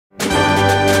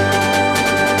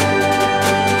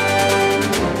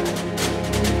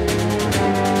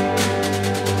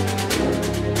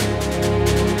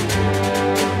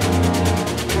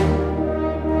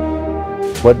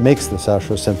what makes the South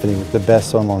Shore Symphony the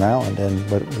best on Long Island, and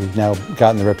what we've now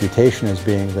gotten the reputation as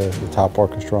being the top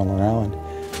orchestra on Long Island,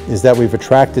 is that we've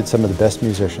attracted some of the best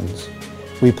musicians.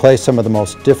 We play some of the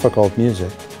most difficult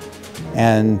music,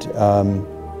 and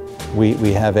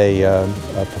we have a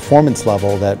performance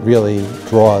level that really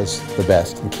draws the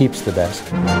best and keeps the best.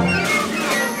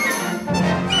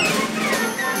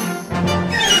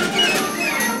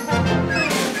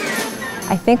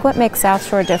 I think what makes South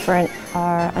Shore different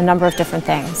are a number of different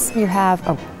things. You have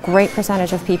a great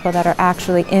percentage of people that are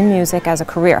actually in music as a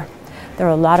career. There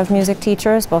are a lot of music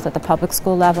teachers, both at the public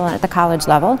school level and at the college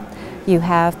level. You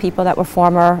have people that were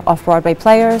former off-Broadway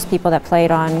players, people that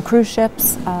played on cruise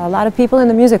ships, a lot of people in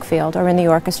the music field or in the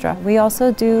orchestra. We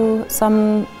also do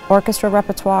some orchestra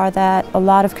repertoire that a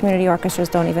lot of community orchestras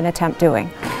don't even attempt doing.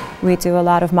 We do a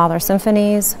lot of Mahler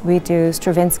symphonies, we do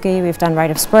Stravinsky, we've done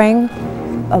Rite of Spring,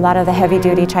 a lot of the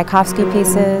heavy-duty Tchaikovsky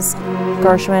pieces,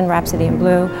 Gershwin, Rhapsody in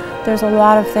Blue. There's a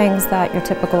lot of things that your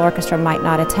typical orchestra might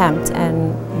not attempt,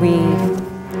 and we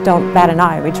don't bat an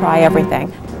eye, we try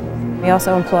everything. We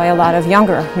also employ a lot of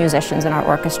younger musicians in our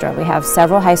orchestra. We have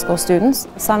several high school students.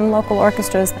 Some local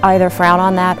orchestras either frown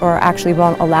on that or actually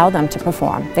won't allow them to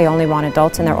perform. They only want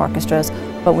adults in their orchestras,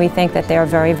 but we think that they're a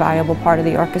very valuable part of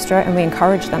the orchestra and we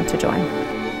encourage them to join.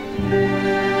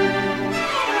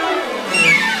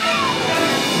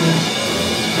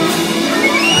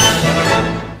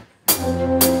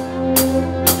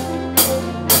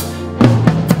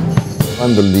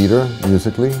 I'm the leader,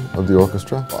 musically, of the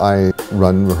orchestra. I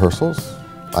run rehearsals.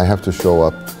 I have to show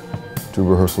up to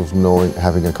rehearsals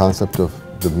having a concept of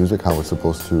the music, how it's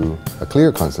supposed to, a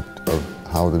clear concept of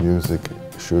how the music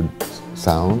should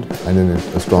sound, and in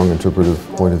a strong interpretive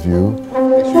point of view.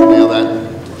 Make sure you nail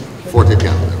that forte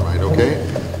piano there, right, okay?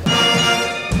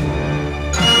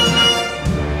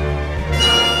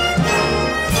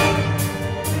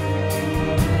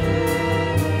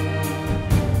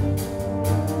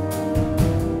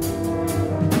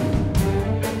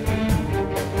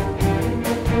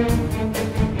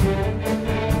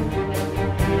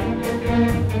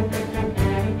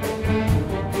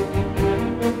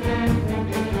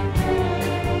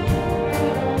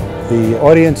 The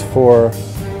audience for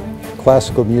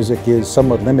classical music is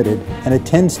somewhat limited, and it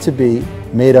tends to be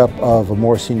made up of a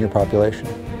more senior population.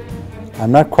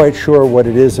 I'm not quite sure what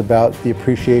it is about the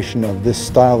appreciation of this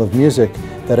style of music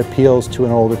that appeals to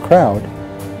an older crowd.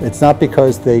 It's not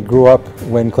because they grew up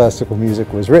when classical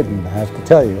music was written. I have to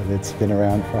tell you, it's been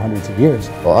around for hundreds of years.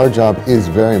 Well, our job is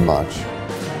very much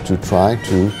to try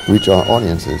to reach our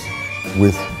audiences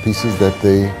with pieces that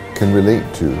they can relate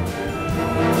to.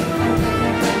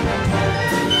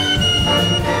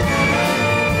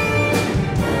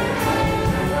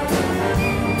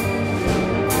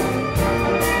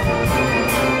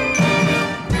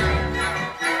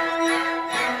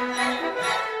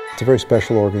 It's a very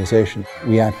special organization.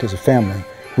 We act as a family.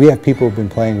 We have people who've been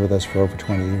playing with us for over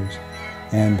 20 years,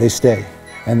 and they stay,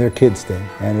 and their kids stay,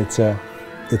 and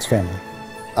it's family.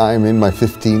 I'm in my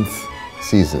 15th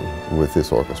season with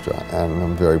this orchestra, and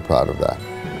I'm very proud of that.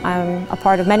 I'm a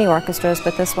part of many orchestras,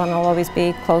 but this one will always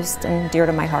be close and dear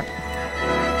to my heart.